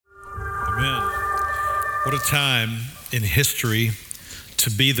What a time in history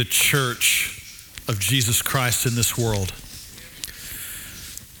to be the church of Jesus Christ in this world.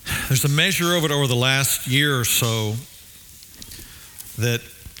 There's a measure of it over the last year or so that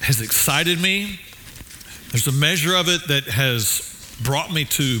has excited me. There's a measure of it that has brought me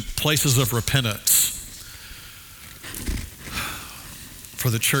to places of repentance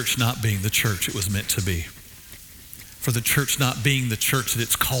for the church not being the church it was meant to be, for the church not being the church that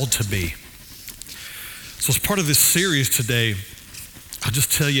it's called to be. So as part of this series today, I'll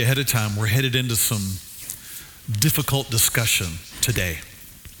just tell you ahead of time, we're headed into some difficult discussion today.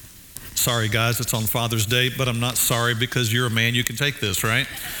 Sorry guys, it's on Father's Day, but I'm not sorry because you're a man, you can take this, right?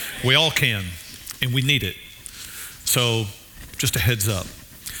 We all can, and we need it. So just a heads up.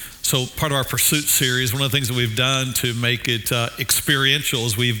 So part of our Pursuit series, one of the things that we've done to make it experiential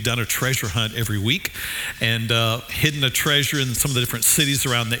is we've done a treasure hunt every week and hidden a treasure in some of the different cities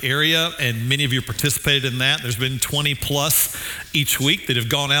around the area, and many of you participated in that. There's been 20 plus each week that have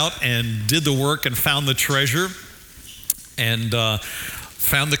gone out and did the work and found the treasure and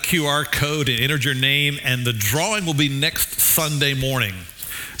found the QR code and entered your name, and the drawing will be next Sunday morning.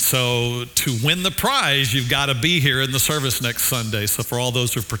 So to win the prize, you've got to be here in the service next Sunday. So for all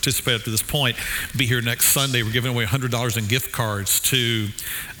those who have participated up to this point, be here next Sunday. We're giving away $100 in gift cards to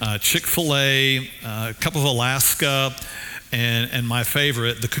Chick-fil-A, a couple of Alaska, and my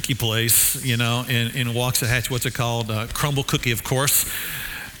favorite, the cookie place, in Waxahachie. What's it called? Crumble Cookie, of course.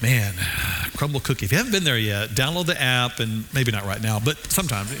 Man, Crumble Cookie. If you haven't been there yet, download the app, and maybe not right now, but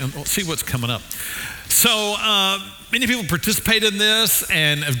sometime, see what's coming up. So many people participate in this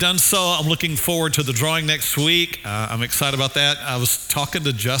and have done so. I'm looking forward to the drawing next week. I'm excited about that. I was talking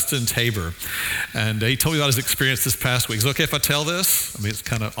to Justin Tabor, and he told me about his experience this past week. Is it okay if I tell this? I mean, it's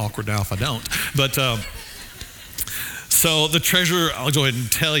kind of awkward now if I don't. But so the treasure, I'll go ahead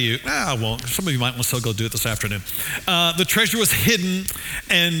and tell you. I won't. Some of you might want to still go do it this afternoon. The treasure was hidden,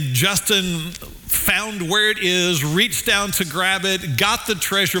 and Justin found where it is, reached down to grab it, got the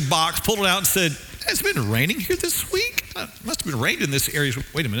treasure box, pulled it out and said, "It's been raining here this week. It must have been rained in this area."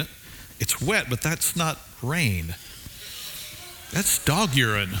 Wait a minute. It's wet, but that's not rain. That's dog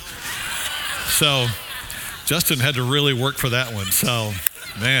urine. So Justin had to really work for that one. So,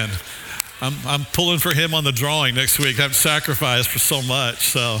 man, I'm pulling for him on the drawing next week. I've sacrificed for so much.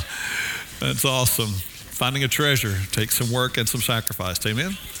 So that's awesome. Finding a treasure takes some work and some sacrifice.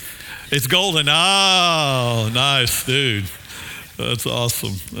 Amen? It's golden. Oh, nice, dude. That's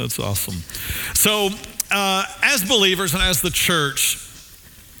awesome. That's awesome. So as believers and as the church,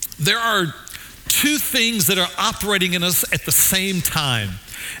 there are two things that are operating in us at the same time.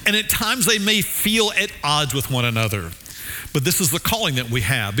 And at times they may feel at odds with one another. But this is the calling that we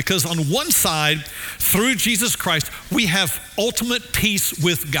have, because on one side, through Jesus Christ, we have ultimate peace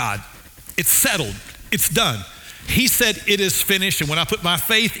with God. It's settled. It's done. He said it is finished, and when I put my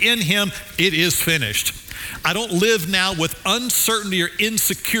faith in him, it is finished. I don't live now with uncertainty or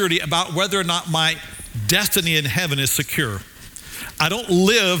insecurity about whether or not my destiny in heaven is secure. I don't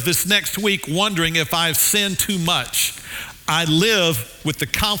live this next week wondering if I've sinned too much. I live with the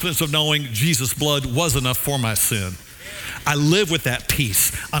confidence of knowing Jesus' blood was enough for my sin. I live with that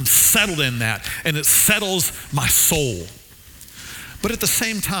peace. I'm settled in that, and it settles my soul. But at the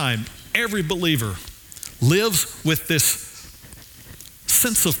same time, every believer lives with this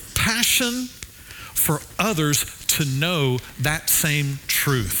sense of passion for others to know that same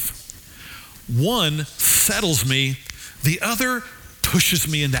truth. One settles me, the other pushes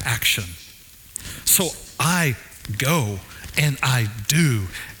me into action. So I go and I do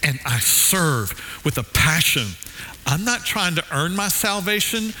and I serve with a passion. I'm not trying to earn my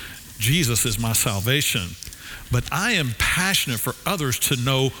salvation. Jesus is my salvation. But I am passionate for others to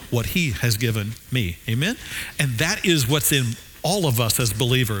know what he has given me. Amen? And that is what's in all of us as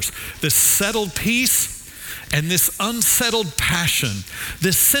believers. This settled peace and this unsettled passion,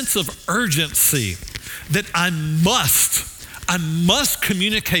 this sense of urgency that I must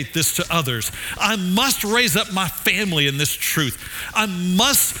communicate this to others. I must raise up my family in this truth. I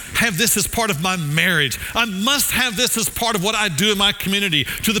must have this as part of my marriage. I must have this as part of what I do in my community.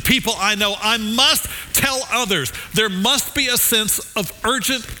 To the people I know, I must tell others. There must be a sense of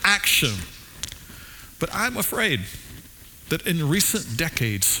urgent action. But I'm afraid that in recent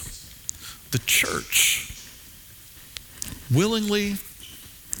decades, the church willingly,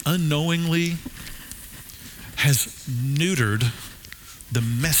 unknowingly, has neutered the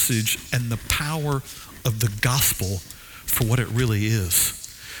message and the power of the gospel for what it really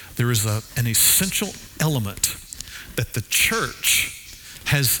is. There is an essential element that the church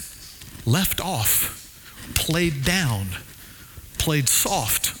has left off, played down, played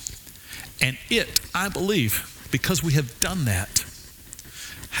soft, And it, I believe, because we have done that,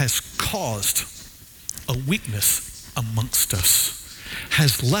 has caused a weakness amongst us,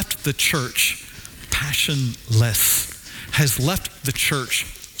 has left the church passionless, has left the church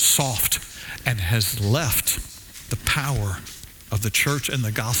soft, and has left the power of the church and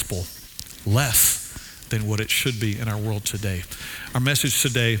the gospel less than what it should be in our world today. Our message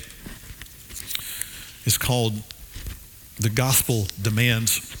today is called "The Gospel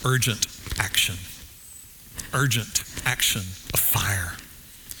Demands Urgent Action." Urgent action, a fire.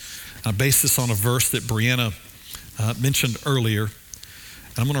 I base this on a verse that Brianna mentioned earlier.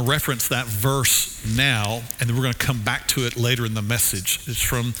 And I'm going to reference that verse now, and then we're going to come back to it later in the message. It's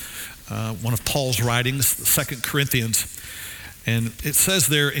from one of Paul's writings, 2 Corinthians. And it says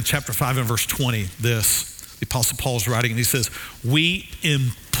there in chapter 5 and verse 20, this, the Apostle Paul's writing, and he says, "We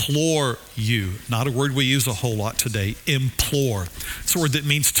implore you," not a word we use a whole lot today, implore. It's a word that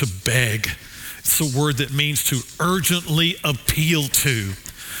means to beg. It's a word that means to urgently appeal to.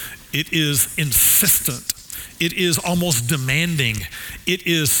 It is insistent. It is almost demanding. It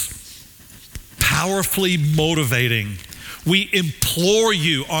is powerfully motivating. We implore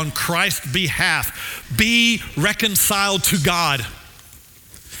you on Christ's behalf, be reconciled to God.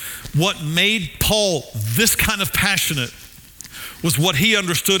 What made Paul this kind of passionate was what he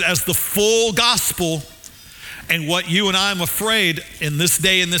understood as the full gospel, and what you and I, I'm afraid, in this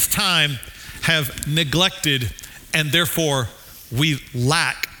day and this time, have neglected, and therefore we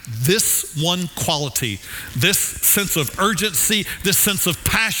lack this one quality, this sense of urgency, this sense of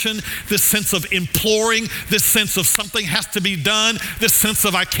passion, this sense of imploring, this sense of something has to be done, this sense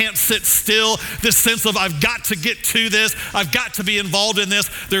of I can't sit still, this sense of I've got to get to this, I've got to be involved in this.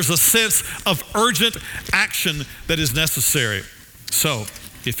 There's a sense of urgent action that is necessary. So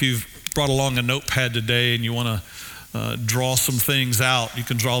if you've brought along a notepad today and you want to draw some things out, you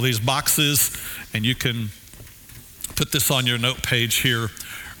can draw these boxes and you can put this on your note page here.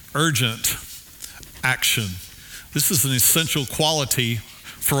 Urgent action. This is an essential quality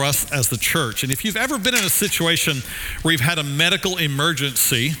for us as the church. And if you've ever been in a situation where you've had a medical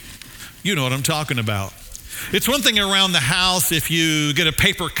emergency, you know what I'm talking about. It's one thing around the house if you get a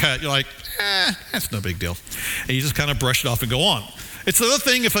paper cut, you're like, that's no big deal. And you just kind of brush it off and go on. It's another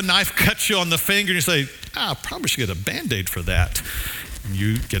thing if a knife cuts you on the finger and you say, I probably should get a Band-Aid for that.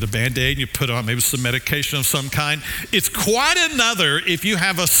 You get a Band-Aid and you put on maybe some medication of some kind. It's quite another if you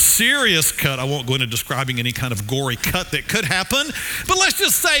have a serious cut. I won't go into describing any kind of gory cut that could happen, but let's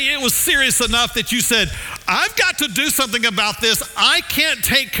just say it was serious enough that you said, I've got to do something about this. I can't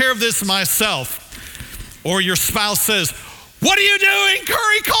take care of this myself. Or your spouse says, what are you doing?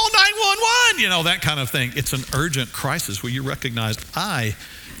 Hurry, call 911. You know, that kind of thing. It's an urgent crisis where you recognize, I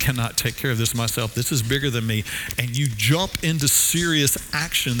cannot take care of this myself. This is bigger than me. And you jump into serious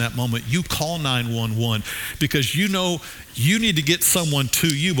action in that moment. You call 911 because you know you need to get someone to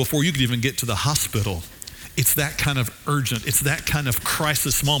you before you can even get to the hospital. It's that kind of urgent. It's that kind of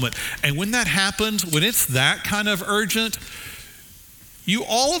crisis moment. And when that happens, when it's that kind of urgent, you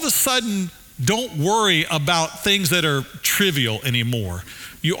all of a sudden don't worry about things that are trivial anymore.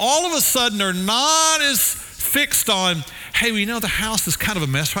 You all of a sudden are not as fixed on, hey, we know the house is kind of a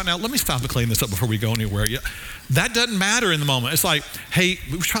mess right now. Let me stop and clean this up before we go anywhere. Yeah, that doesn't matter in the moment. It's like, hey,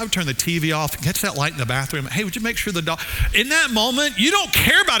 we try to turn the TV off, catch that light in the bathroom. Hey, would you make sure the dog, in that moment, you don't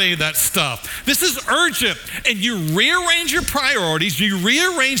care about any of that stuff. This is urgent. And you rearrange your priorities, you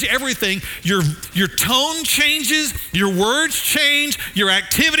rearrange everything. Your tone changes, your words change, your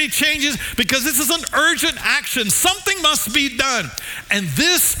activity changes, because this is an urgent action. Something must be done. And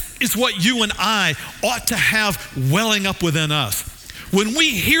this is what you and I ought to have welling up within us. When we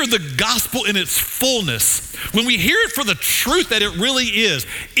hear the gospel in its fullness, when we hear it for the truth that it really is,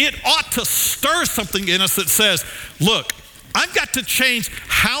 it ought to stir something in us that says, look, I've got to change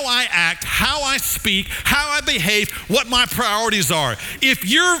how I act, how I speak, how I behave, what my priorities are. If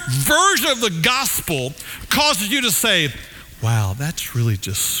your version of the gospel causes you to say, wow, that's really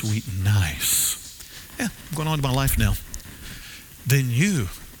just sweet and nice. Yeah, I'm going on to my life now. Then you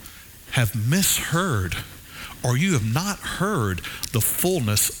have misheard, or you have not heard the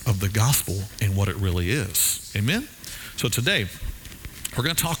fullness of the gospel and what it really is. Amen? So today, we're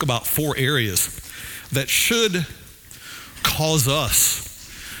going to talk about 4 areas that should cause us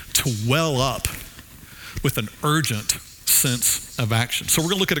to well up with an urgent sense of action. So we're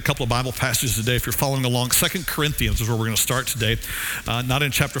going to look at a couple of Bible passages today. If you're following along, 2 Corinthians is where we're going to start today. Not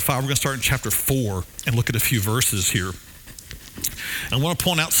in chapter 5, we're going to start in chapter 4 and look at a few verses here. And I want to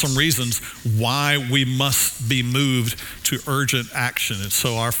point out some reasons why we must be moved to urgent action. And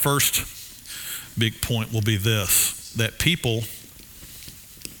so our first big point will be this, that people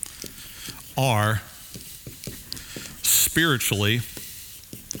are spiritually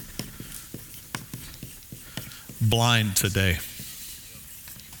blind today.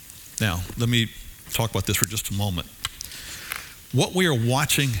 Now, let me talk about this for just a moment. What we are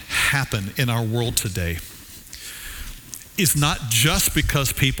watching happen in our world today is not just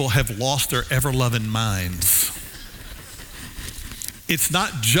because people have lost their ever-loving minds. It's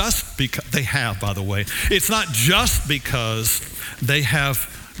not just because, they have, by the way, it's not just because they have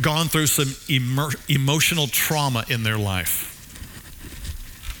gone through some emotional trauma in their life.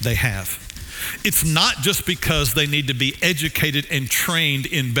 They have. It's not just because they need to be educated and trained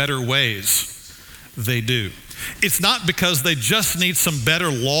in better ways. They do. It's not because they just need some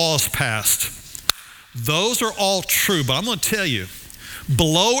better laws passed. Those are all true, but I'm going to tell you,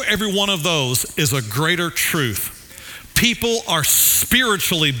 below every one of those is a greater truth. People are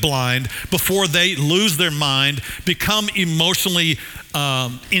spiritually blind before they lose their mind, become emotionally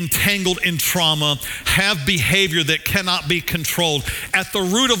entangled in trauma, have behavior that cannot be controlled. At the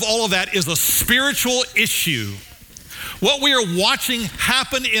root of all of that is a spiritual issue. What we are watching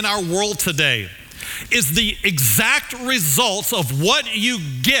happen in our world today is the exact results of what you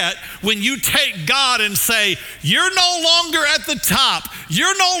get when you take God and say, you're no longer at the top.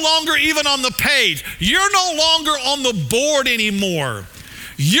 You're no longer even on the page. You're no longer on the board anymore.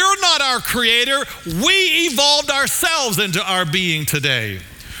 You're not our creator. We evolved ourselves into our being today.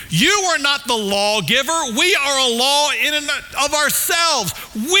 You are not the lawgiver. We are a law in and of ourselves.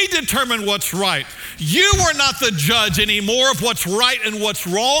 We determine what's right. You are not the judge anymore of what's right and what's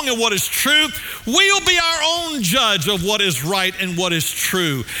wrong and what is true. We'll be our own judge of what is right and what is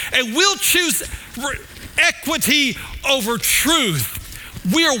true. And we'll choose equity over truth.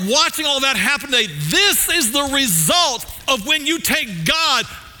 We are watching all that happen today. This is the result of when you take God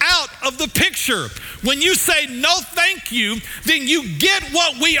out of the picture. When you say no thank you, then you get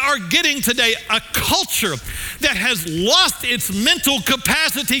what we are getting today, a culture that has lost its mental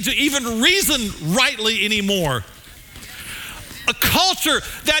capacity to even reason rightly anymore. A culture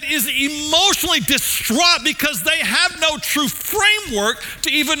that is emotionally distraught because they have no true framework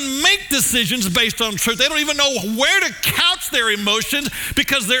to even make decisions based on truth. They don't even know where to couch their emotions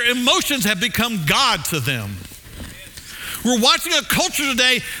because their emotions have become God to them. We're watching a culture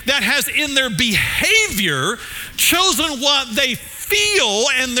today that has in their behavior chosen what they feel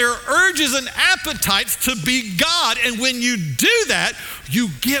and their urges and appetites to be God. And when you do that, you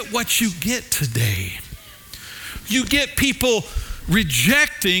get what you get today. You get people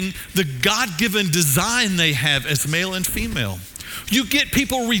rejecting the God-given design they have as male and female. You get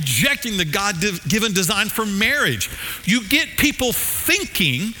people rejecting the God-given design for marriage. You get people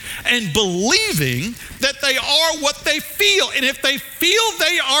thinking and believing that they are what they feel. And if they feel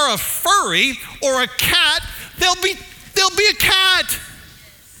they are a furry or a cat, they'll be a cat.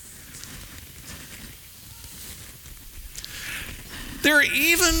 There are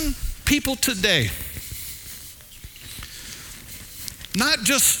even people today, not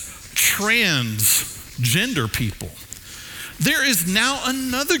just transgender people. There is now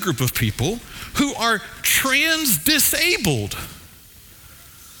another group of people who are trans-disabled.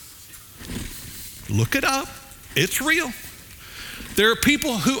 Look it up. It's real. There are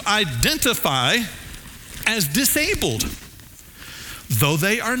people who identify as disabled, though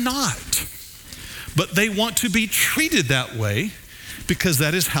they are not. But they want to be treated that way because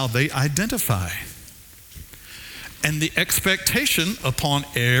that is how they identify. And the expectation upon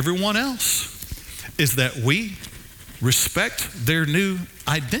everyone else is that we respect their new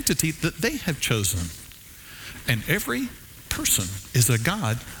identity that they have chosen. And every person is a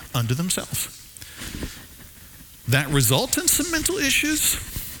God unto themselves. That results in some mental issues,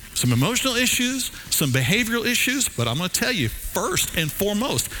 some emotional issues, some behavioral issues, but I'm going to tell you, first and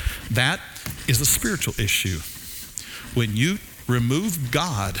foremost, that is a spiritual issue. When you remove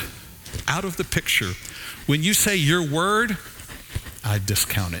God out of the picture, when you say your word, I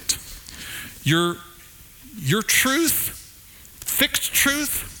discount it. Your truth, fixed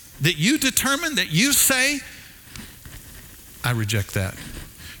truth that you determine, that you say, I reject that.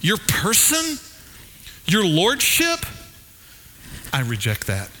 Your person, your lordship, I reject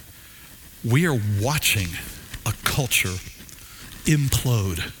that. We are watching a culture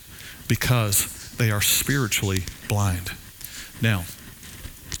implode because they are spiritually blind. Now,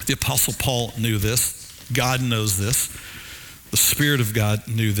 the Apostle Paul knew this. God knows this. The Spirit of God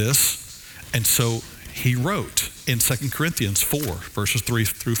knew this. And so he wrote in 2 Corinthians 4, verses 3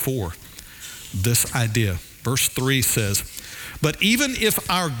 through 4, this idea. Verse 3 says, but even if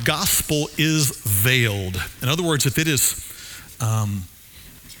our gospel is veiled, in other words, if it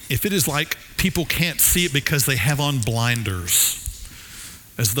is like people can't see it because they have on blinders,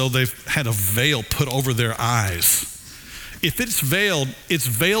 as though they've had a veil put over their eyes. If it's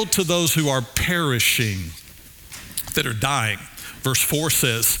veiled to those who are perishing, that are dying. Verse 4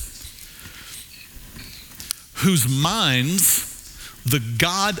 says, whose minds the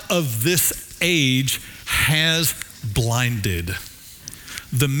God of this age has blinded.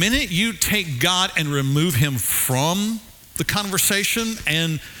 The minute you take God and remove him from the conversation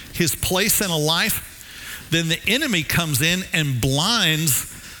and his place in a life, then the enemy comes in and blinds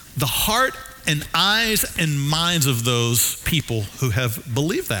the heart and eyes and minds of those people who have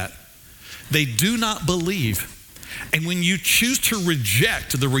believed that. They do not believe. And when you choose to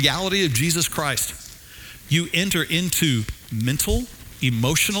reject the reality of Jesus Christ, you enter into mental,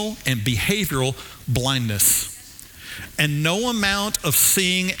 emotional, and behavioral blindness. And no amount of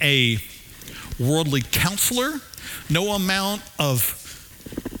seeing a worldly counselor, no amount of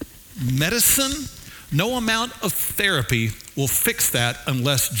medicine, no amount of therapy will fix that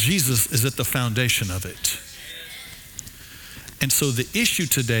unless Jesus is at the foundation of it. And so the issue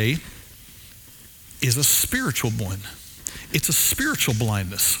today is a spiritual one. It's a spiritual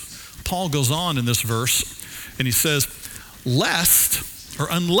blindness. Paul goes on in this verse and he says, unless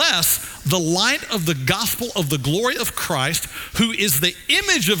the light of the gospel of the glory of Christ, who is the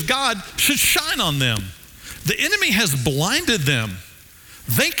image of God, should shine on them. The enemy has blinded them.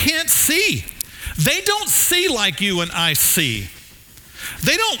 They can't see. They don't see like you and I see.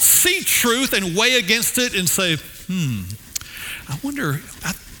 They don't see truth and weigh against it and say, I wonder,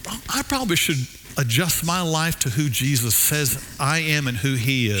 I probably should adjust my life to who Jesus says I am and who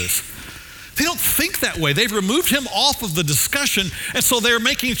he is. They don't think that way. They've removed him off of the discussion, and so they're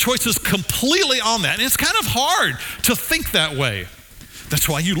making choices completely on that. And it's kind of hard to think that way. That's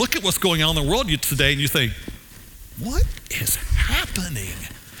why you look at what's going on in the world today and you think, what is happening?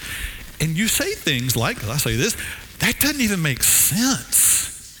 And you say things like, I say this, that doesn't even make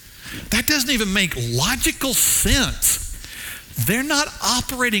sense. That doesn't even make logical sense. They're not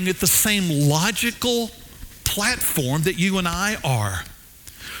operating at the same logical platform that you and I are.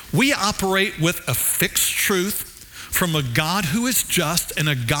 We operate with a fixed truth from a God who is just and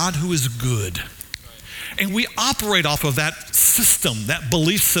a God who is good. And we operate off of that system, that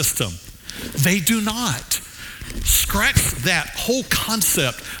belief system. They do not. Scratch that whole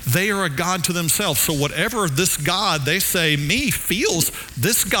concept. They are a God to themselves. So whatever this God, they say, me feels,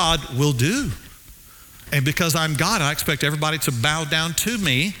 this God will do. And because I'm God, I expect everybody to bow down to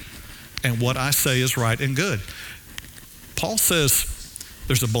me, and what I say is right and good. Paul says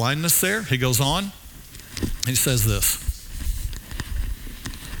there's a blindness there. He goes on, and he says this.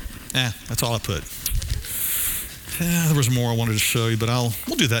 That's all I put. There was more I wanted to show you, but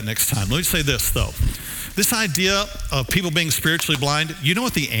we'll do that next time. Let me say this, though. This idea of people being spiritually blind, you know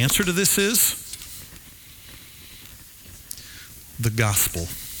what the answer to this is? The gospel.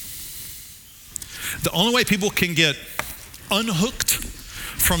 The only way people can get unhooked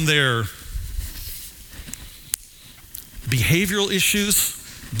from their behavioral issues,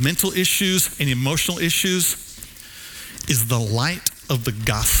 mental issues, and emotional issues is the light of the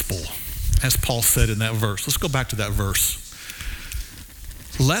gospel, as Paul said in that verse. Let's go back to that verse.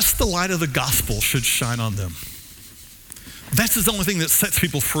 Lest the light of the gospel should shine on them. That's the only thing that sets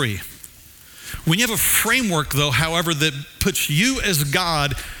people free. When you have a framework, though, however, that puts you as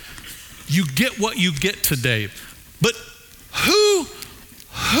God, you get what you get today. But who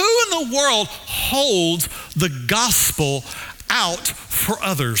in the world holds the gospel out for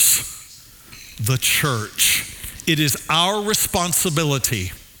others? The church. It is our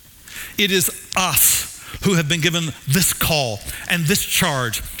responsibility. It is us who have been given this call and this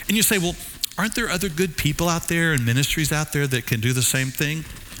charge. And you say, well, aren't there other good people out there and ministries out there that can do the same thing?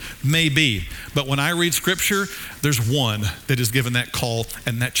 Maybe. But when I read scripture, there's one that is given that call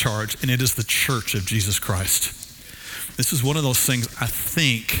and that charge, and it is the church of Jesus Christ. This is one of those things I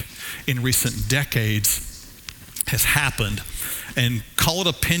think in recent decades has happened. And call it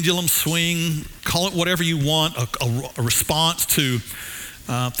a pendulum swing, call it whatever you want, a response to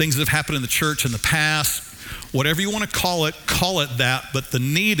things that have happened in the church in the past. Whatever you want to call it that, but the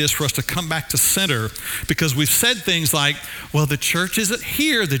need is for us to come back to center, because we've said things like, well, the church isn't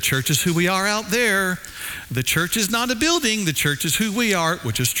here, the church is who we are out there. The church is not a building, the church is who we are,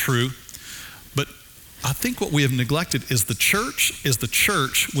 which is true. But I think what we have neglected is the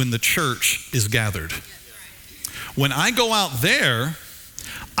church when the church is gathered. When I go out there,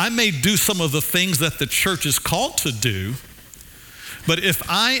 I may do some of the things that the church is called to do, but if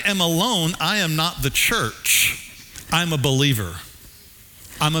I am alone, I am not the church. I'm a believer.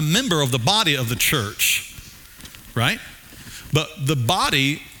 I'm a member of the body of the church, right? But the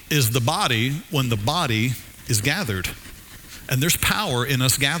body is the body when the body is gathered. And there's power in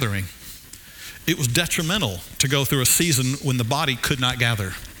us gathering. It was detrimental to go through a season when the body could not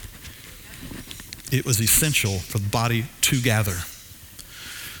gather. It was essential for the body to gather.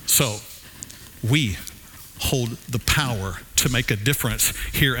 So we hold the power to make a difference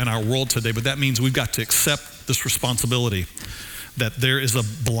here in our world today, but that means we've got to accept this responsibility that there is a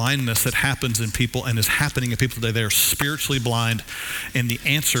blindness that happens in people and is happening in people today. They are spiritually blind, and the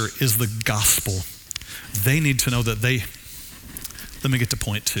answer is the gospel. They need to know that let me get to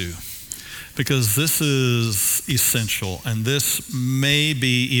point 2, because this is essential, and this may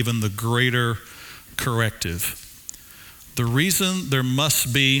be even the greater corrective. The reason there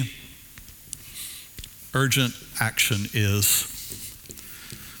must be urgent action is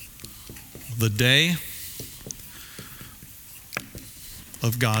the day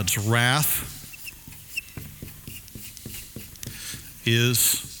of God's wrath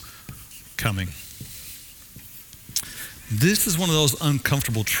is coming. This is one of those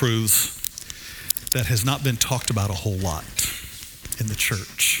uncomfortable truths that has not been talked about a whole lot in the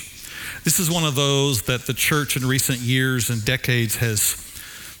church. This is one of those that the church in recent years and decades has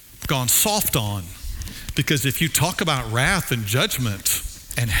gone soft on, because if you talk about wrath and judgment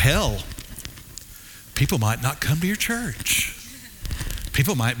and hell, people might not come to your church.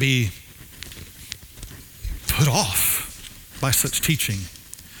 People might be put off by such teaching.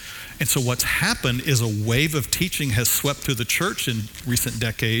 And so what's happened is a wave of teaching has swept through the church in recent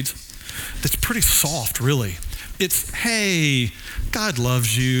decades that's pretty soft, really. It's, hey, God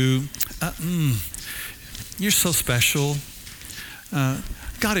loves you. You're so special.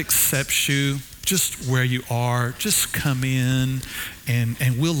 God accepts you just where you are. Just come in and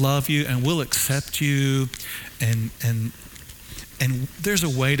we'll love you and we'll accept you. And there's a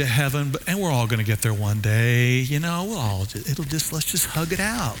way to heaven, and we're all going to get there one day. Let's just hug it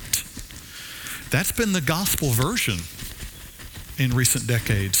out. That's been the gospel version in recent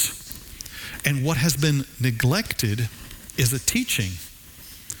decades. And what has been neglected is a teaching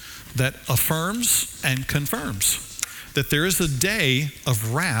that affirms and confirms that there is a day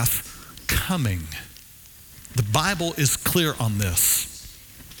of wrath coming. The Bible is clear on this.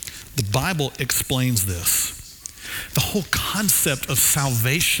 The Bible explains this. The whole concept of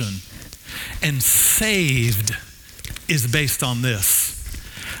salvation and saved is based on this.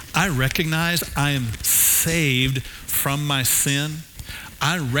 I recognize I am saved from my sin.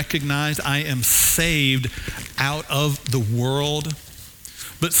 I recognize I am saved out of the world.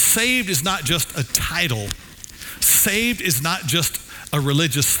 But saved is not just a title. Saved is not just a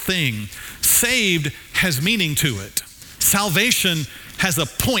religious thing. Saved has meaning to it. Salvation has a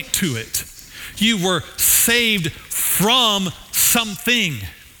point to it. You were saved from something.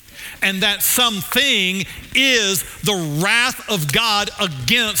 And that something is the wrath of God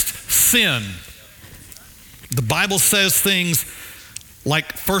against sin. The Bible says things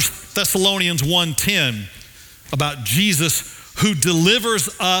like 1 Thessalonians 1:10 about Jesus who delivers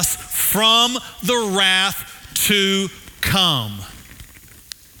us from the wrath to come.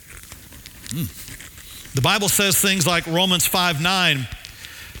 The Bible says things like Romans 5:9,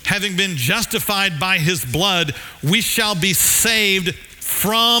 having been justified by his blood, we shall be saved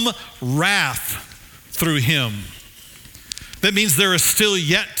from wrath through him. That means there is still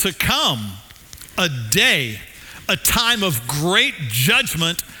yet to come a day, a time of great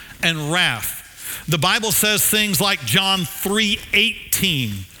judgment and wrath. The Bible says things like John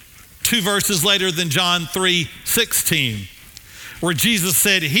 3:18, 2 verses later than John 3:16, where Jesus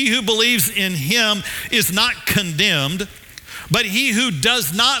said, he who believes in him is not condemned, but he who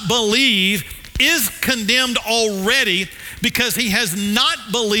does not believe is condemned already because he has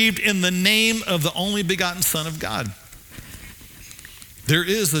not believed in the name of the only begotten Son of God. There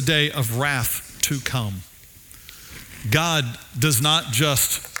is a day of wrath to come. God does not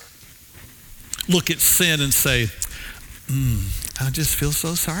just look at sin and say, I just feel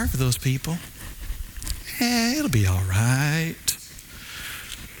so sorry for those people. It'll be all right.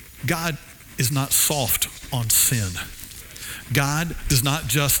 God is not soft on sin. God does not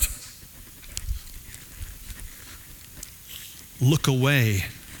just look away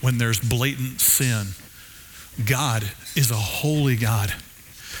when there's blatant sin. God is a holy God,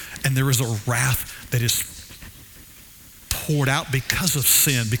 and there is a wrath that is poured out because of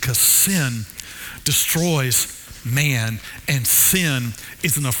sin, because sin destroys man, and sin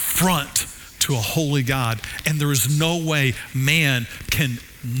is an affront to a holy God, and there is no way man can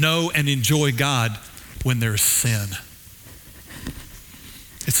know and enjoy God when there's sin.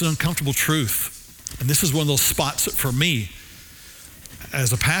 It's an uncomfortable truth, and this is one of those spots that for me,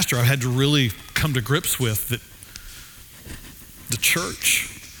 as a pastor, I had to really come to grips with that the church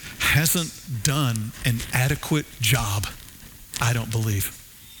hasn't done an adequate job I don't believe,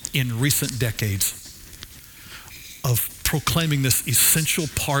 in recent decades of proclaiming this essential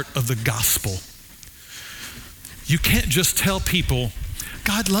part of the gospel. You can't just tell people,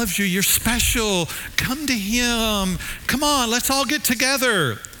 God loves you, you're special, come to him, come on, let's all get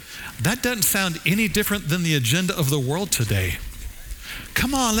together. That doesn't sound any different than the agenda of the world today.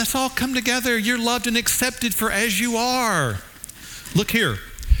 Come on, let's all come together, you're loved and accepted for as you are. Look here,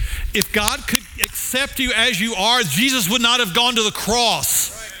 if God could accept you as you are, Jesus would not have gone to the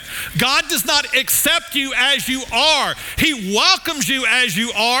cross. God does not accept you as you are. He welcomes you as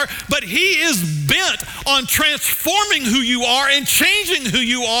you are, but he is bent on transforming who you are and changing who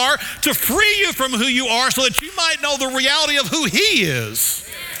you are to free you from who you are so that you might know the reality of who he is.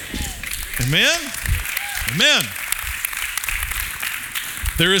 Amen? Amen.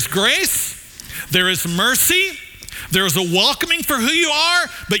 There is grace, there is mercy, there is a welcoming for who you are,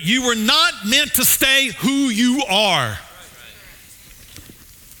 but you were not meant to stay who you are.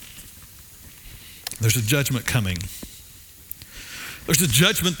 There's a judgment coming. There's a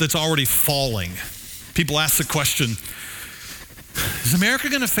judgment that's already falling. People ask the question, is America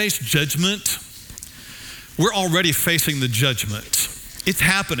going to face judgment? We're already facing the judgment. It's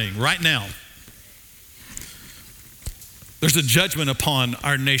happening right now. There's a judgment upon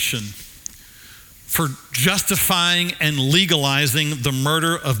our nation for justifying and legalizing the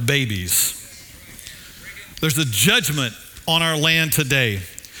murder of babies. There's a judgment on our land today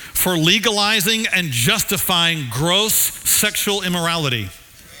for legalizing and justifying gross sexual immorality.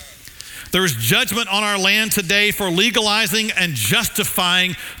 There is judgment on our land today for legalizing and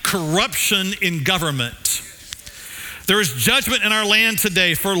justifying corruption in government. There is judgment in our land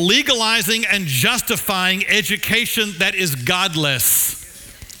today for legalizing and justifying education that is godless.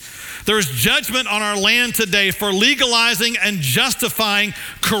 There is judgment on our land today for legalizing and justifying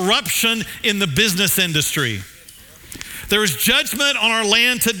corruption in the business industry. There is judgment on our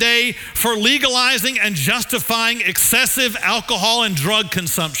land today for legalizing and justifying excessive alcohol and drug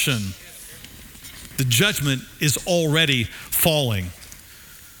consumption. The judgment is already falling.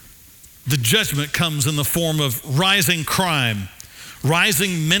 The judgment comes in the form of rising crime,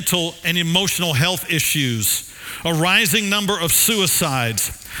 rising mental and emotional health issues, a rising number of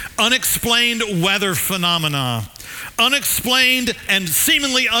suicides, unexplained weather phenomena, unexplained and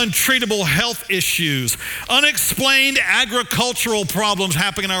seemingly untreatable health issues, unexplained agricultural problems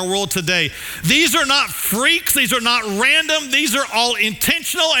happening in our world today. These are not freaks, these are not random, these are all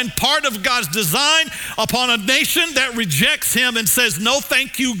intentional and part of God's design upon a nation that rejects him and says, no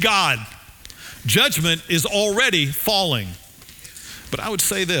thank you, God. Judgment is already falling. But I would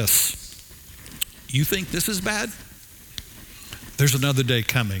say this, you think this is bad? There's another day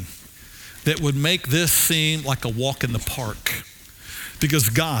coming that would make this seem like a walk in the park, because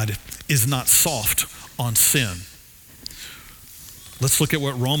God is not soft on sin. Let's look at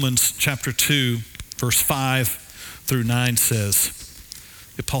what Romans chapter 2, verse 5 through 9 says.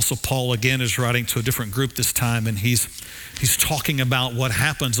 The Apostle Paul again is writing to a different group this time, and he's talking about what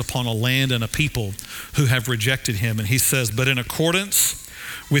happens upon a land and a people who have rejected him. And he says, but in accordance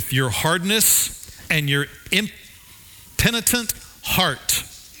with your hardness and your impenitent heart,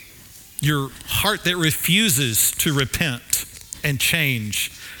 your heart that refuses to repent and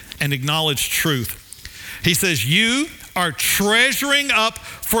change and acknowledge truth. He says, you are treasuring up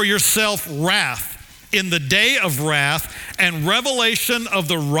for yourself wrath in the day of wrath and revelation of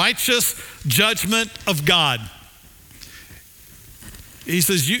the righteous judgment of God. He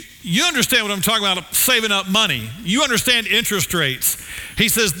says, you understand what I'm talking about, saving up money. You understand interest rates. He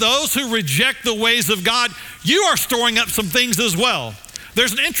says, those who reject the ways of God, you are storing up some things as well.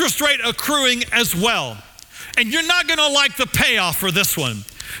 There's an interest rate accruing as well. And you're not going to like the payoff for this one,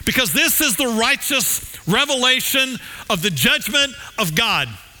 because this is the righteous revelation of the judgment of God.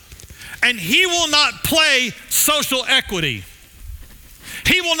 And he will not play social equity.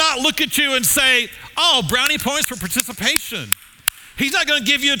 He will not look at you and say, oh, brownie points for participation. He's not going to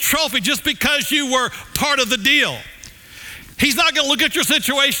give you a trophy just because you were part of the deal. He's not going to look at your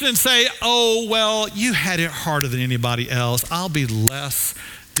situation and say, oh, well, you had it harder than anybody else. I'll be less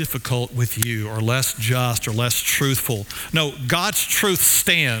difficult with you, or less just, or less truthful. No, God's truth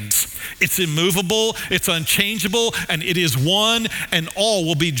stands. It's immovable, it's unchangeable, and it is one, and all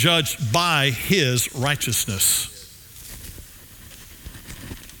will be judged by his righteousness.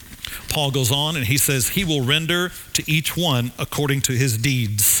 Paul goes on and he says, he will render to each one according to his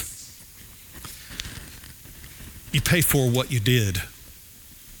deeds. You pay for what you did.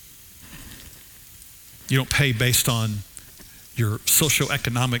 You don't pay based on your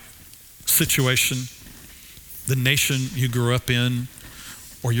socioeconomic situation, the nation you grew up in,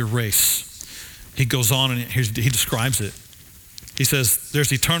 or your race. He goes on and he describes it. He says,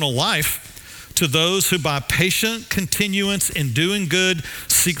 there's eternal life to those who by patient continuance in doing good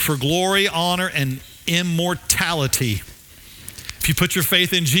seek for glory, honor, and immortality. If you put your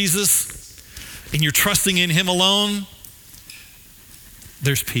faith in Jesus and you're trusting in him alone,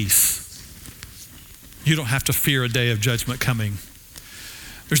 there's peace. You don't have to fear a day of judgment coming.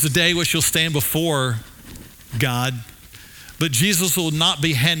 There's a day which you'll stand before God, but Jesus will not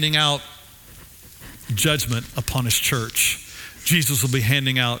be handing out judgment upon his church. Jesus will be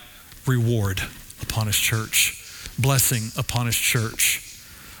handing out reward upon his church, blessing upon his church.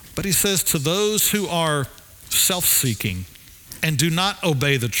 But he says, to those who are self-seeking and do not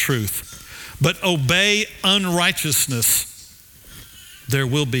obey the truth, but obey unrighteousness, there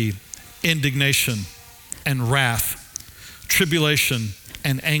will be indignation and wrath, tribulation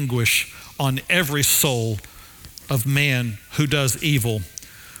and anguish on every soul of man who does evil,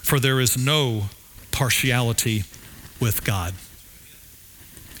 for there is no partiality with God.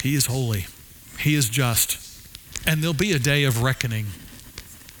 He is holy. He is just. And there'll be a day of reckoning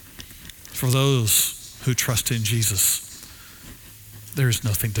for those who trust in Jesus. There is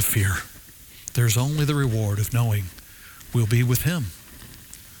nothing to fear. There's only the reward of knowing we'll be with him.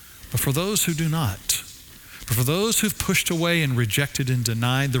 But for those who do not, for those who've pushed away and rejected and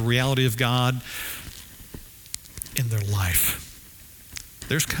denied the reality of God in their life,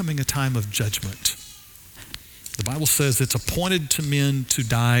 there's coming a time of judgment. The Bible says it's appointed to men to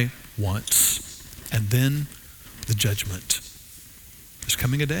die once, and then the judgment. There's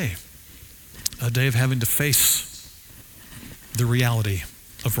coming a day of having to face the reality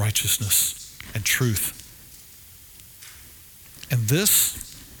of righteousness and truth. And this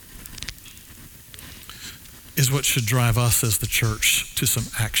is what should drive us as the church to some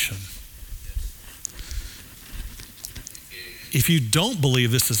action. If you don't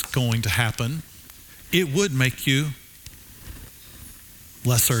believe this is going to happen, it would make you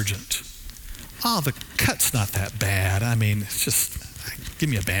less urgent. Oh, the cut's not that bad. I mean, it's just, give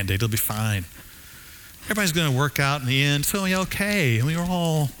me a Band-Aid, it'll be fine. Everybody's going to work out in the end, so yeah, okay. And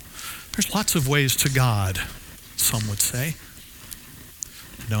there's lots of ways to God, some would say.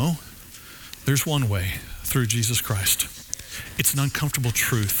 No, there's one way, through Jesus Christ. It's an uncomfortable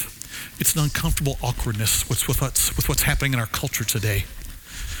truth. It's an uncomfortable awkwardness with what's happening in our culture today.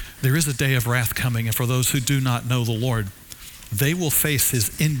 There is a day of wrath coming, and for those who do not know the Lord, they will face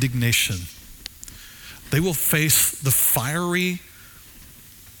his indignation. They will face the fiery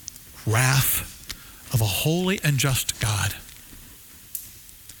wrath of a holy and just God.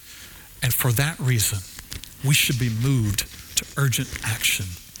 And for that reason, we should be moved to urgent action.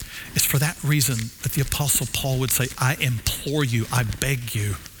 It's for that reason that the Apostle Paul would say, I implore you, I beg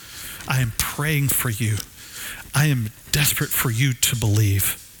you, I am praying for you, I am desperate for you to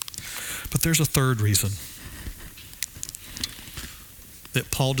believe. But there's a third reason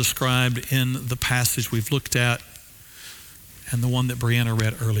that Paul described in the passage we've looked at and the one that Brianna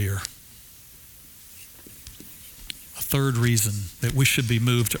read earlier. A third reason that we should be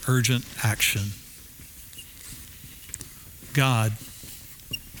moved to urgent action. God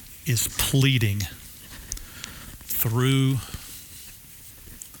is pleading through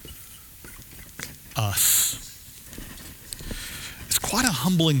us. It's quite a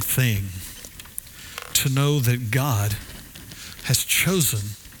humbling thing to know that God has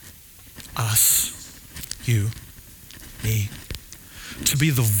chosen us, you, me, to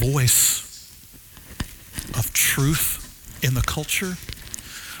be the voice of truth in the culture,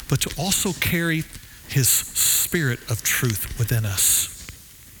 but to also carry his spirit of truth within us.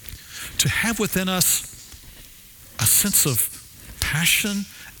 To have within us a sense of passion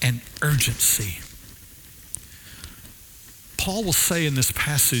and urgency. Paul will say in this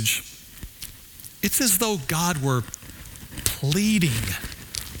passage, it's as though God were pleading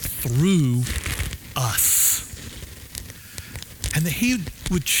through us. And that he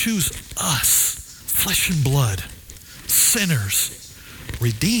would choose us, flesh and blood, sinners,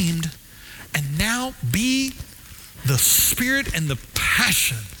 redeemed, and now be the spirit and the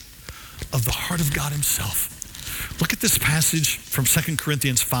passion of the heart of God himself. Look at this passage from 2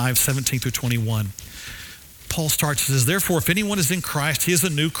 Corinthians 5, 17 through 21. Paul starts, says, therefore, if anyone is in Christ, he is a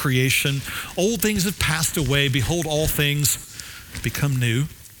new creation. Old things have passed away. Behold, all things become new,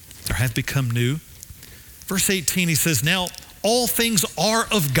 or have become new. Verse 18, he says, now all things are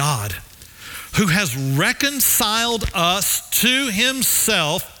of God, who has reconciled us to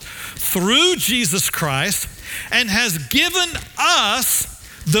himself through Jesus Christ and has given us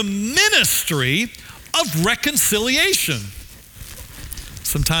the ministry of reconciliation.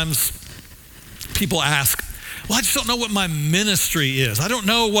 Sometimes people ask, well, I just don't know what my ministry is. I don't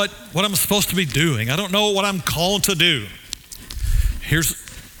know what I'm supposed to be doing. I don't know what I'm called to do.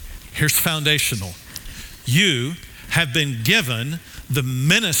 here's foundational. You have been given the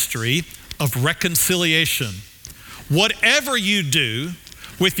ministry of reconciliation. Whatever you do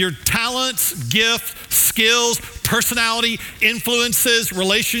with your talents, gifts, skills, personality, influences,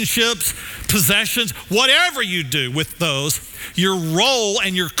 relationships, possessions, whatever you do with those, your role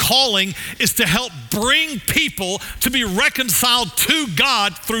and your calling is to help bring people to be reconciled to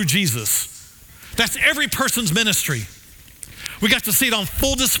God through Jesus. That's every person's ministry. We got to see it on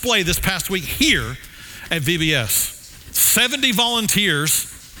full display this past week here at VBS. 70 volunteers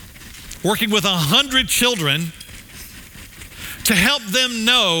working with 100 children to help them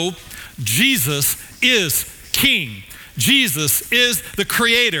know Jesus is King. Jesus is the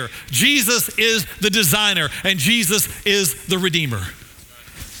creator. Jesus is the designer. And Jesus is the redeemer.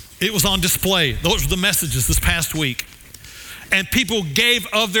 It was on display. Those were the messages this past week. And people gave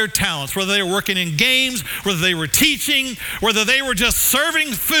of their talents, whether they were working in games, whether they were teaching, whether they were just serving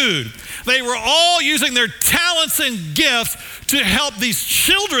food. They were all using their talents and gifts to help these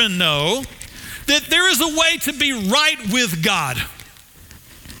children know that there is a way to be right with God.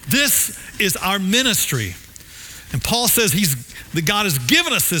 This is our ministry. And Paul says that God has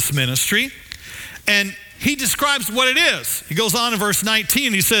given us this ministry, and he describes what it is. He goes on in verse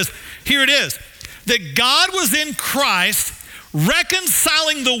 19, he says, here it is, that God was in Christ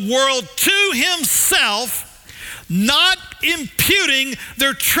reconciling the world to himself, not imputing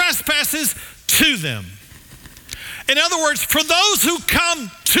their trespasses to them. In other words, for those who come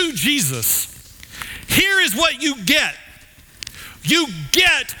to Jesus, here is what you get. You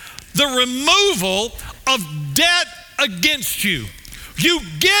get the removal of debt against you. You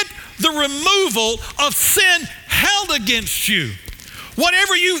get the removal of sin held against you.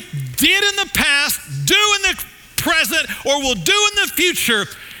 Whatever you did in the past, do in the present, or will do in the future,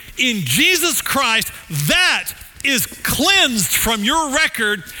 in Jesus Christ, that is cleansed from your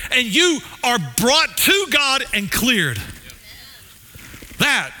record, and you are brought to God and cleared.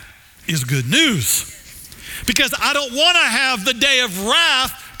 That is good news. Because I don't want to have the day of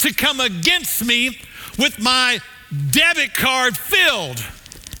wrath to come against me with my debit card filled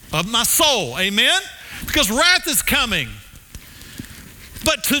of my soul. Amen? Because wrath is coming.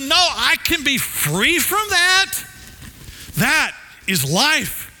 But to know I can be free from that, that is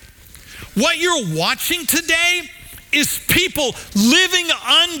life. What you're watching today is people living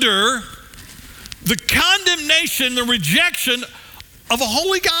under the condemnation, the rejection of a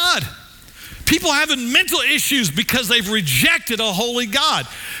holy God. People having mental issues because they've rejected a holy God.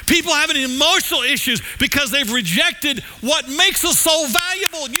 People having emotional issues because they've rejected what makes a soul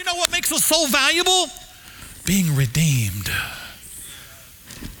valuable. You know what makes a soul valuable? Being redeemed.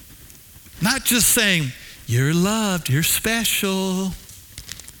 Not just saying, you're loved, you're special.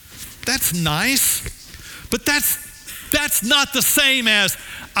 That's nice, but that's not the same as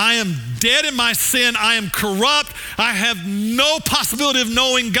I am dead in my sin, I am corrupt, I have no possibility of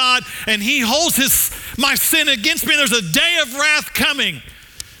knowing God, and he holds my sin against me, and there's a day of wrath coming.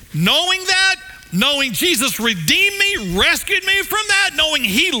 Knowing that, knowing Jesus redeemed me, rescued me from that, knowing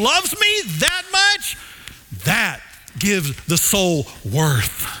he loves me that much, that gives the soul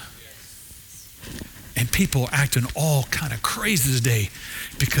worth. And people are acting all kind of crazy today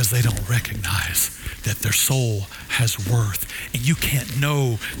because they don't recognize that their soul has worth. And you can't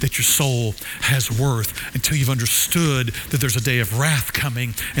know that your soul has worth until you've understood that there's a day of wrath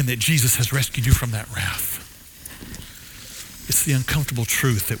coming and that Jesus has rescued you from that wrath. It's the uncomfortable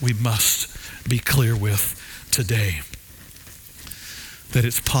truth that we must be clear with today. That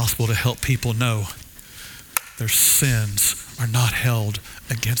it's possible to help people know their sins are not held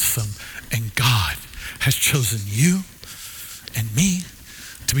against them. And God has chosen you and me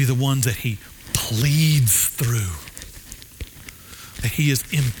to be the ones that he pleads through, that he is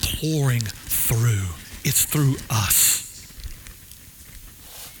imploring through. It's through us.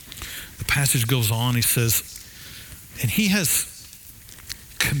 The passage goes on, he says, and he has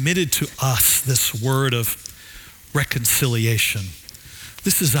committed to us this word of reconciliation.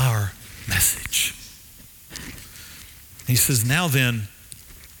 This is our message. He says, now then,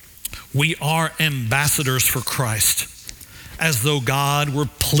 we are ambassadors for Christ, as though God were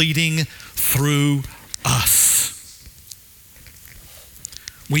pleading through us.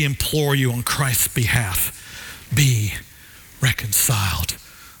 We implore you on Christ's behalf, be reconciled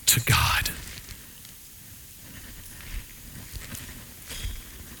to God.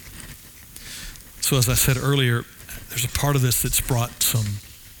 So as I said earlier, there's a part of this that's brought some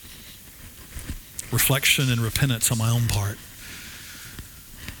reflection and repentance on my own part.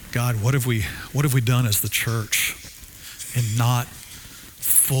 God, what have we done as the church in not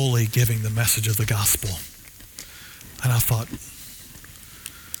fully giving the message of the gospel? And I thought,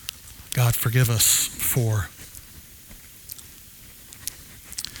 God, forgive us for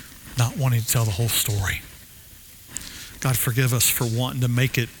not wanting to tell the whole story. God, forgive us for wanting to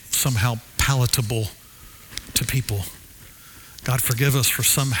make it somehow palatable to people. God, forgive us for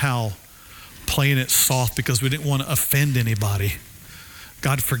somehow playing it soft because we didn't want to offend anybody.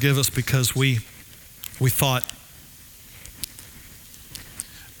 God, forgive us because we thought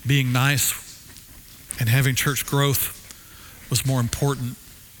being nice and having church growth was more important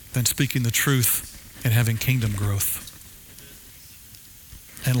than speaking the truth and having kingdom growth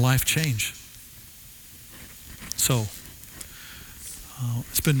and life change. So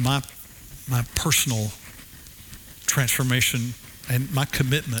it's been my personal transformation, and my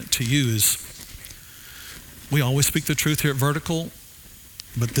commitment to you is we always speak the truth here at Vertical,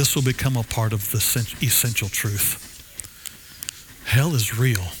 but this will become a part of the essential truth. Hell is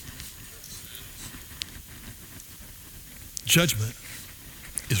real. Judgment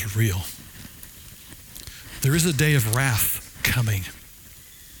is real. There is a day of wrath coming.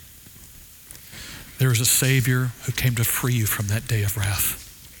 There is a Savior who came to free you from that day of wrath.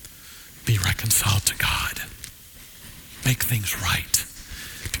 Be reconciled to God. Make things right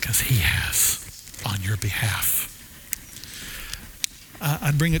because he has on your behalf.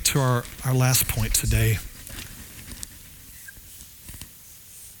 I bring it to our last point today.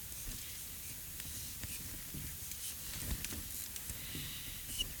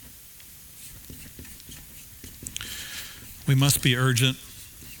 We must be urgent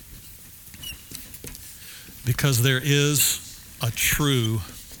because there is a true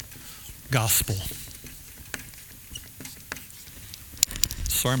gospel.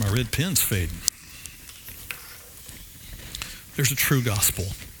 Sorry, my red pen's fading. There's a true gospel.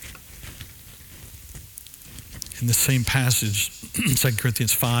 In the same passage, 2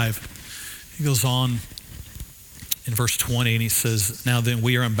 Corinthians 5, he goes on in verse 20 and he says, now then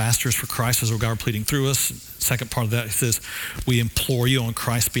we are ambassadors for Christ as though God were pleading through us. Second part of that, he says, we implore you on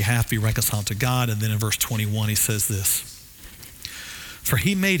Christ's behalf, be reconciled to God. And then in verse 21, he says this, for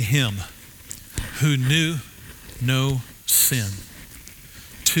he made him who knew no sin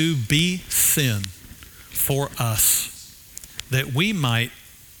to be sin for us, that we might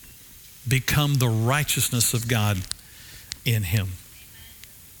become the righteousness of God in him.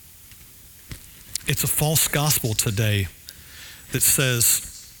 It's a false gospel today that says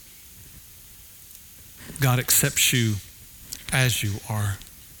God accepts you as you are.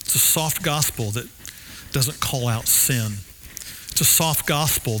 It's a soft gospel that doesn't call out sin. It's a soft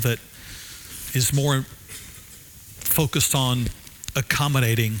gospel that is more focused on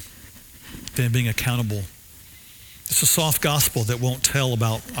accommodating than being accountable. It's a soft gospel that won't tell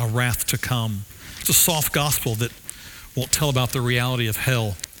about a wrath to come. It's a soft gospel that won't tell about the reality of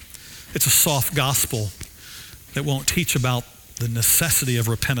hell. It's a soft gospel that won't teach about the necessity of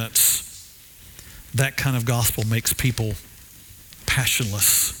repentance. That kind of gospel makes people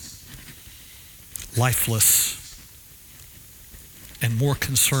passionless, lifeless, and more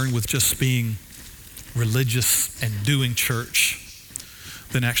concerned with just being religious and doing church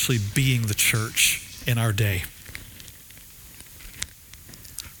than actually being the church in our day.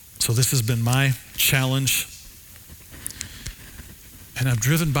 So this has been my challenge, and I'm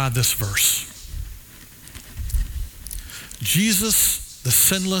driven by this verse. Jesus, the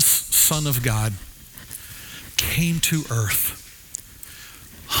sinless Son of God, came to earth,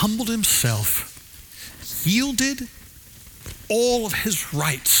 humbled himself, yielded all of his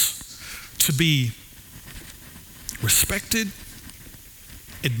rights to be respected,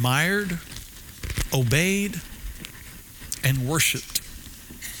 admired, obeyed, and worshiped,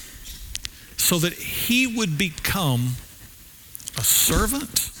 so that he would become a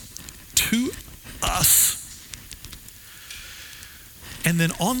servant to us, and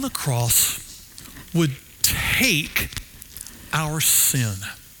then on the cross would take our sin.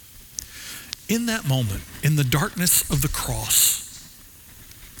 In that moment, in the darkness of the cross,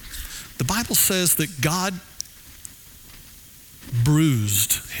 the Bible says that God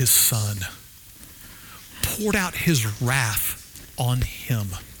bruised his Son, poured out his wrath on him.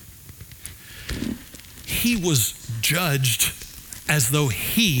 He was judged as though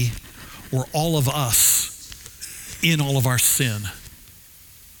he were all of us in all of our sin.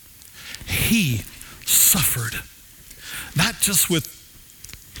 He suffered, not just with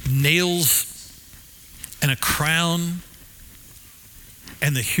nails and a crown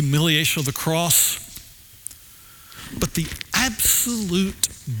and the humiliation of the cross, but the absolute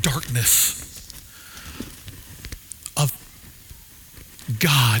darkness of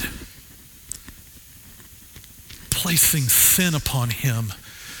God placing sin upon him,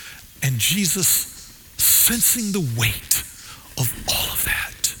 and Jesus sensing the weight of all of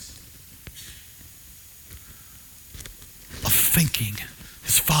that thinking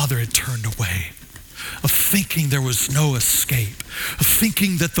his father had turned away, of thinking there was no escape, of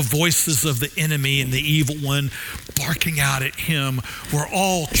thinking that the voices of the enemy and the evil one barking out at him were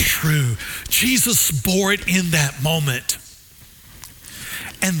all true. Jesus bore it in that moment.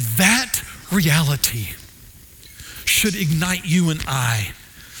 And that reality should ignite you and I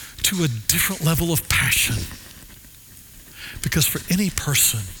to a different level of passion. Because for any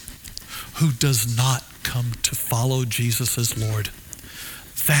person who does not come to follow Jesus as Lord,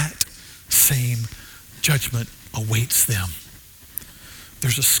 that same judgment awaits them.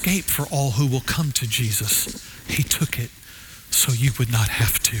 There's escape for all who will come to Jesus. He took it so you would not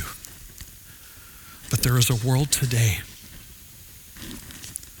have to. But there is a world today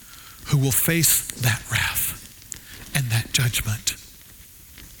who will face that wrath and that judgment.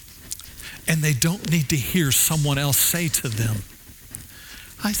 And they don't need to hear someone else say to them,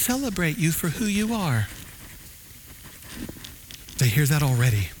 I celebrate you for who you are. They hear that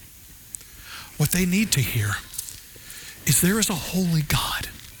already. What they need to hear is there is a holy God,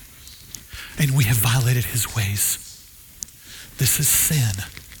 and we have violated his ways. This is sin,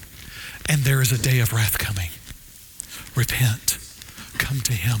 and there is a day of wrath coming. Repent, come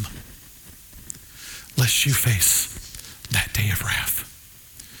to him, lest you face that day of wrath.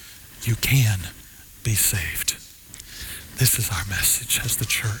 You can be saved. This is our message as the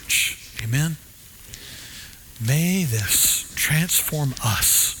church. Amen? May this transform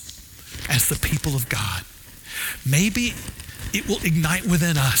us as the people of God. Maybe it will ignite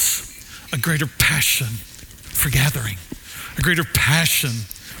within us a greater passion for gathering, a greater passion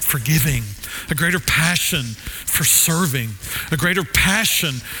for giving, a greater passion for serving, a greater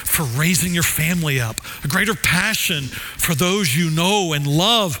passion for raising your family up, a greater passion for those you know and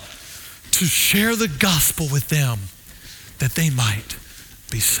love to share the gospel with them that they might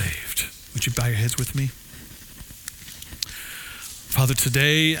be saved. Would you bow your heads with me? Father,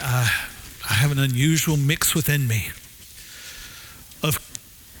 today I have an unusual mix within me of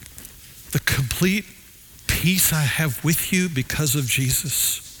the complete peace I have with you because of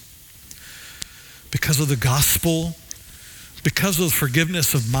Jesus, because of the gospel, because of the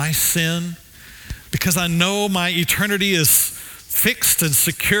forgiveness of my sin, because I know my eternity is fixed and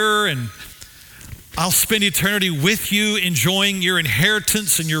secure, and I'll spend eternity with you enjoying your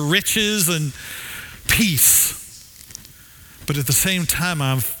inheritance and your riches and peace. But at the same time,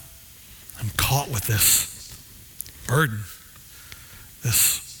 I'm caught with this burden,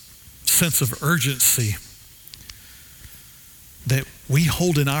 this sense of urgency that we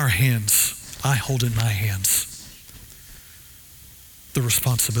hold in our hands, I hold in my hands. The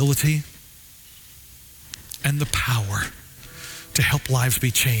responsibility and the power to help lives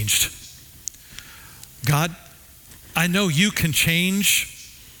be changed. God, I know you can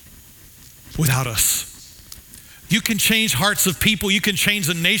change without us. You can change hearts of people. You can change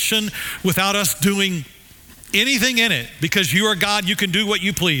a nation without us doing anything in it, because you are God. You can do what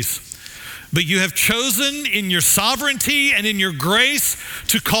you please. But you have chosen in your sovereignty and in your grace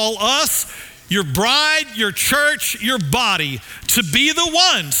to call us, your bride, your church, your body, to be the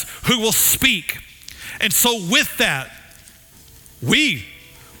ones who will speak. And so with that, we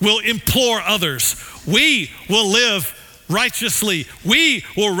will implore others. We will live righteously. We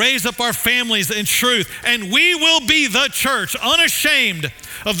will raise up our families in truth, and we will be the church, unashamed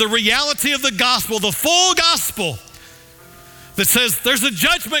of the reality of the gospel, the full gospel that says there's a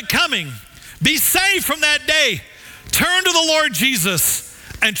judgment coming. Be saved from that day. Turn to the Lord Jesus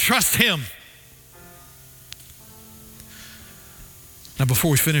and trust him. Now,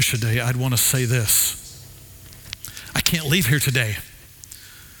 before we finish today, I'd want to say this. I can't leave here today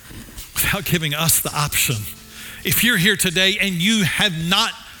without giving us the option. If you're here today and you have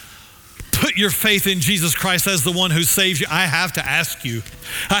not put your faith in Jesus Christ as the one who saves you, I have to ask you,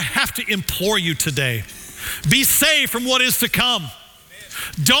 I have to implore you today, be saved from what is to come.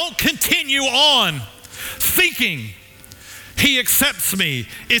 Don't continue on thinking he accepts me,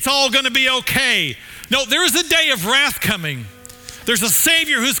 it's all going to be okay. No, there is a day of wrath coming. There's a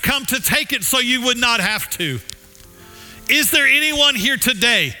Savior who's come to take it so you would not have to. Is there anyone here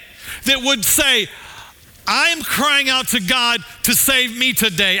today that would say, I'm crying out to God to save me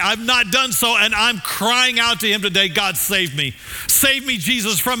today. I've not done so, and I'm crying out to him today, God, save me. Save me,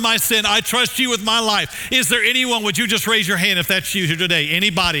 Jesus, from my sin. I trust you with my life. Is there anyone? Would you just raise your hand if that's you here today?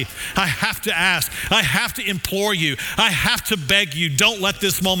 Anybody? I have to ask. I have to implore you. I have to beg you. Don't let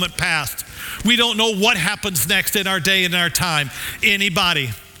this moment pass. We don't know what happens next in our day and in our time.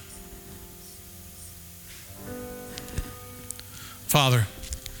 Anybody? Father,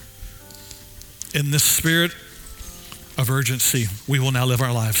 in this spirit of urgency, we will now live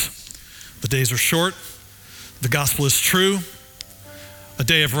our lives. The days are short. The gospel is true. A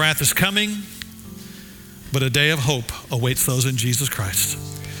day of wrath is coming, but a day of hope awaits those in Jesus Christ.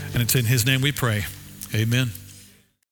 And it's in his name we pray. Amen.